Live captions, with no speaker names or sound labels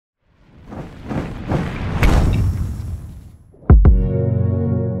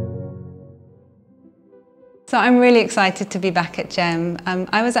So I'm really excited to be back at GEM.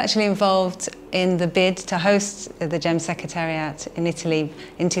 I was actually involved in the bid to host the GEM Secretariat in Italy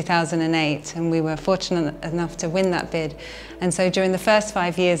in 2008, and we were fortunate enough to win that bid. And so during the first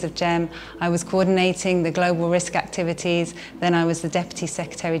 5 years of GEM, I was coordinating the global risk activities, then I was the Deputy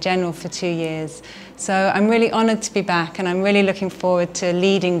Secretary General for 2 years. So I'm really honoured to be back, and I'm really looking forward to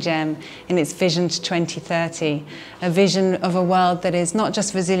leading GEM in its vision to 2030, a vision of a world that is not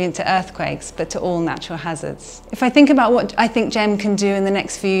just resilient to earthquakes, but to all natural hazards. If I think about what I think GEM can do in the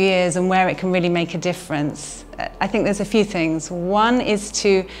next few years and where it can really make a difference, I think there's a few things. One is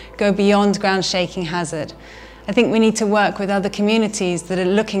to go beyond ground-shaking hazard. I think we need to work with other communities that are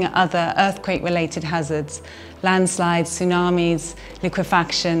looking at other earthquake-related hazards, landslides, tsunamis,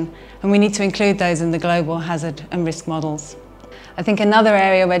 liquefaction, and we need to include those in the global hazard and risk models. I think another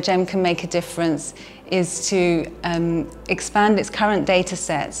area where GEM can make a difference is to expand its current data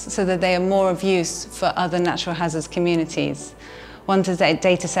sets so that they are more of use for other natural hazards communities. One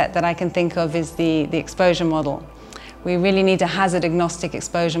data set that I can think of is the exposure model. We really need a hazard-agnostic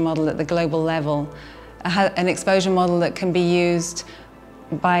exposure model at the global level, an exposure model that can be used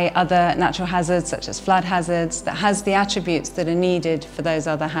by other natural hazards such as flood hazards, that has the attributes that are needed for those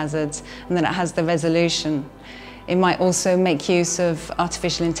other hazards, and that it has the resolution. It might also make use of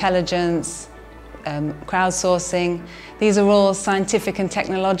artificial intelligence, crowdsourcing. These are all scientific and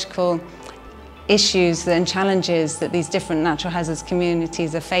technological issues and challenges that these different natural hazards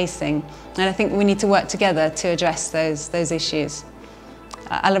communities are facing. And I think we need to work together to address those issues.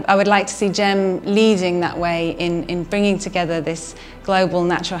 I would like to see GEM leading that way in bringing together this global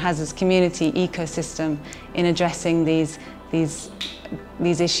natural hazards community ecosystem in addressing these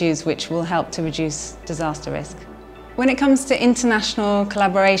issues which will help to reduce disaster risk. When it comes to international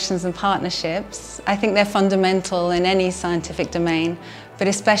collaborations and partnerships, I think they're fundamental in any scientific domain, but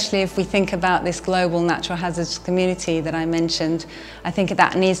especially if we think about this global natural hazards community that I mentioned, I think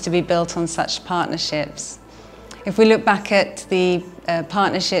that needs to be built on such partnerships. If we look back at the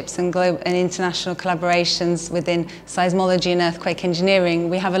partnerships and international collaborations within seismology and earthquake engineering,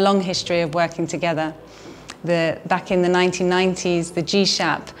 we have a long history of working together. Back in the 1990s, the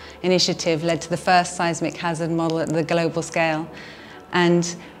GSHAP initiative led to the first seismic hazard model at the global scale.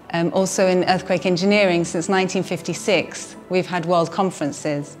 And also in earthquake engineering, since 1956, we've had world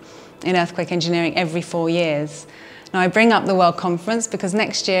conferences in earthquake engineering every 4 years. Now, I bring up the World Conference because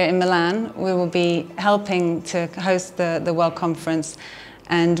next year in Milan, we will be helping to host the World Conference,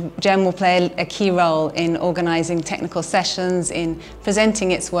 and GEM will play a key role in organising technical sessions, in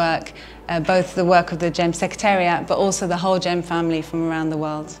presenting its work, both the work of the GEM Secretariat, but also the whole GEM family from around the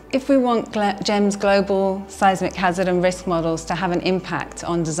world. If we want GEM's global seismic hazard and risk models to have an impact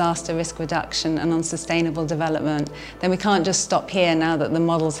on disaster risk reduction and on sustainable development, then we can't just stop here now that the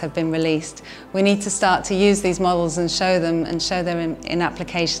models have been released. We need to start to use these models and show them in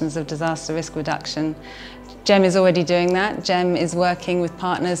applications of disaster risk reduction. GEM is already doing that. GEM is working with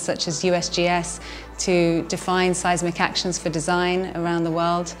partners such as USGS to define seismic actions for design around the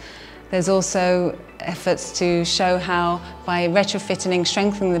world. There's also efforts to show how, by retrofitting,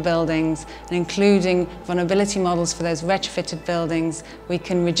 strengthening the buildings and including vulnerability models for those retrofitted buildings, we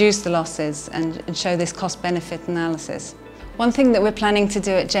can reduce the losses and show this cost-benefit analysis. One thing that we're planning to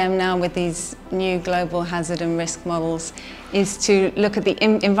do at GEM now with these new global hazard and risk models is to look at the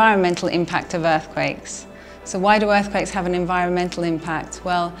environmental impact of earthquakes. So why do earthquakes have an environmental impact?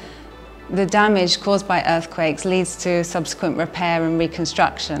 Well, the damage caused by earthquakes leads to subsequent repair and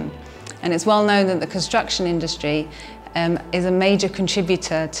reconstruction. And it's well known that the construction industry is a major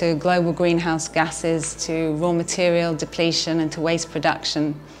contributor to global greenhouse gases, to raw material depletion and to waste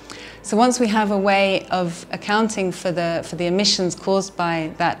production. So once we have a way of accounting for the emissions caused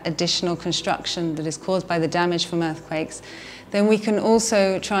by that additional construction that is caused by the damage from earthquakes, then we can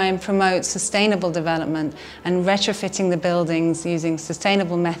also try and promote sustainable development and retrofitting the buildings using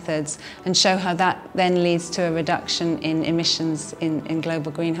sustainable methods and show how that then leads to a reduction in emissions, in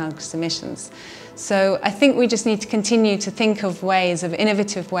global greenhouse emissions. So I think we just need to continue to think of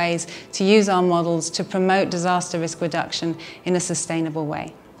innovative ways to use our models to promote disaster risk reduction in a sustainable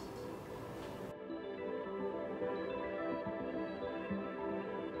way.